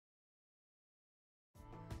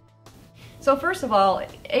So first of all,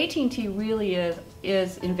 AT&T really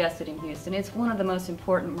is invested in Houston. It's one of the most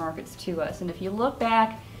important markets to us. And if you look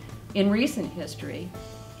back in recent history,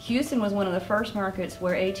 Houston was one of the first markets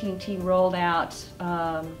where AT&T rolled out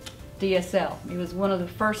DSL. It was one of the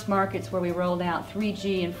first markets where we rolled out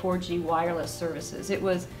 3G and 4G wireless services. It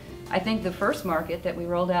was, I think, the first market that we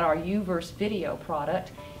rolled out our U-verse video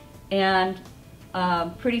product. And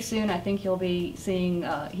pretty soon I think you'll be seeing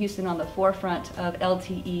Houston on the forefront of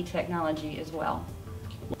LTE technology as well.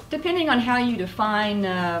 Depending on how you define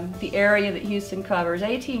the area that Houston covers,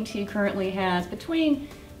 AT&T currently has between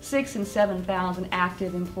 6,000 and 7,000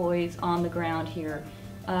 active employees on the ground here.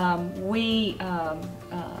 We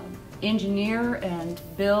engineer and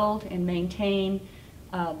build and maintain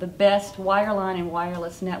the best wireline and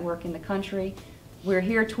wireless network in the country. We're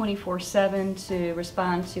here 24/7 to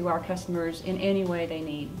respond to our customers in any way they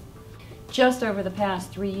need. Just over the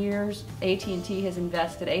past 3 years, AT&T has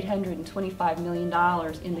invested $825 million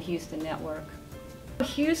in the Houston network.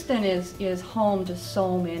 Houston is home to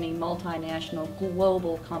so many multinational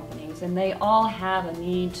global companies, and they all have a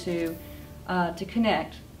need to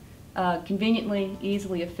connect conveniently,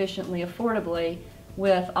 easily, efficiently, affordably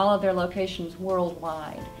with all of their locations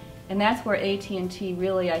worldwide. And that's where AT&T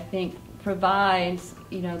really, I think, provides,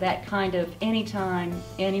 that kind of anytime,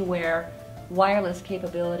 anywhere wireless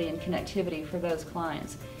capability and connectivity for those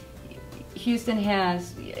clients. Houston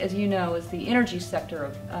has, as you know, is the energy sector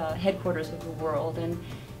of headquarters of the world,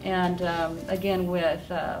 and again, with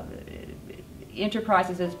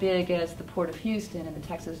enterprises as big as the Port of Houston and the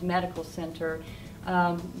Texas Medical Center,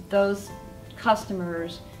 those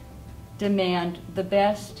customers demand the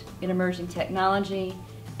best in emerging technology,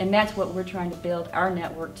 and that's what we're trying to build our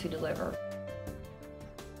network to deliver.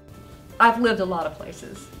 I've lived a lot of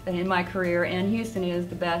places in my career, and Houston is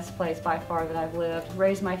the best place by far that I've lived.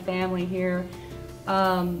 Raised my family here.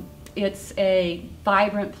 It's a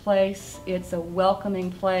vibrant place. It's a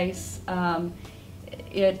welcoming place.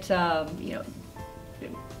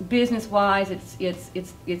 Business-wise,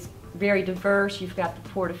 it's very diverse. You've got the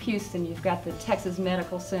Port of Houston. You've got the Texas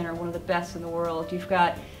Medical Center, one of the best in the world. You've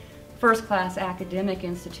got first-class academic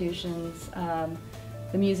institutions.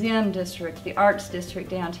 The museum district, the arts district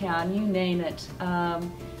downtown, you name it.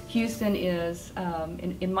 Houston is,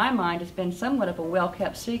 in my mind, has been somewhat of a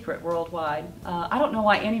well-kept secret worldwide. I don't know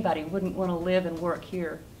why anybody wouldn't want to live and work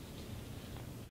here.